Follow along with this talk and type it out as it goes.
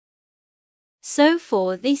So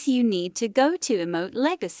for this you need to go to Emote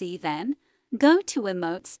Legacy, then go to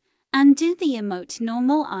Emotes and do the emote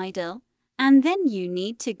Normal Idle, and then you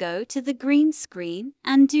need to go to the green screen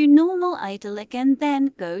and do Normal Idle again,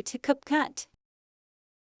 then go to CapCut.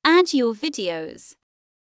 Add your videos.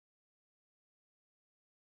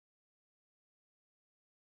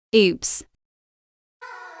 Oops.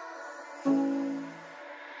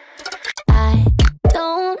 I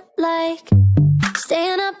don't like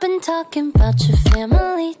staying up and talking about your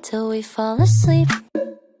family till we fall asleep.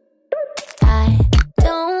 I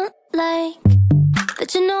don't like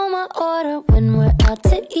that you know my order when we're out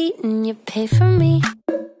to eat and you pay for me.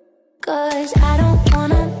 'Cause I don't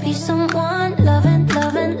wanna be someone loving,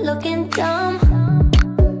 looking dumb,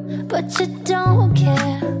 but you don't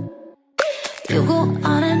care. You go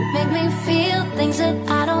on and make me feel things that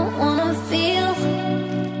I don't wanna feel,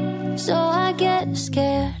 so I get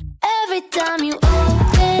scared. Every time you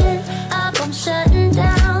open up, I'm shutting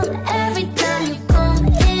down. Every time you come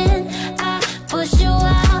in, I push you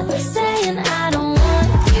out, saying I don't want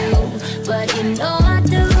you, but you know I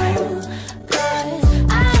do. 'Cause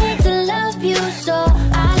I hate to love you, so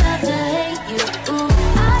I love to hate you. Ooh,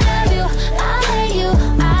 I love you, I hate you,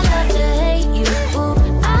 I love to hate you. Ooh,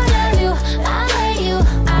 I love you, I hate you,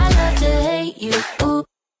 I love to hate you. Ooh,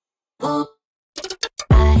 ooh.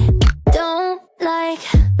 I don't like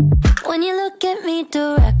when you look at me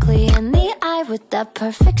directly in the eye with that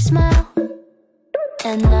perfect smile.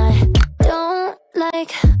 And I don't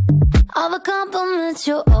like all the compliments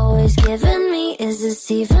you're always giving me. Is this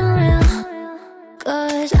even real?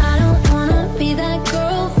 'Cause I don't wanna be that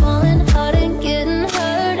girl falling hard and getting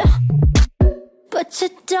hurt, but you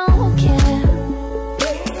don't care.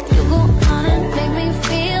 You go on and make me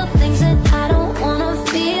feel things that I don't wanna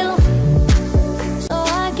feel, so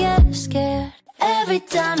I get scared. Every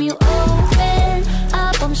time you open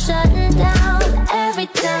up, I'm shutting down. Every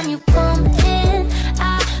time you come in,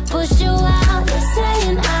 I push you out,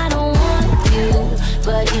 saying I don't want you,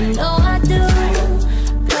 but you know I do.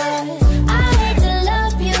 'Cause I hate to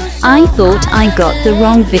love you, so I thought I got the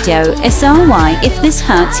wrong video. SRY if this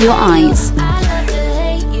hurts your eyes. I love to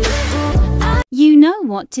hate you. You know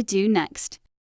what to do next.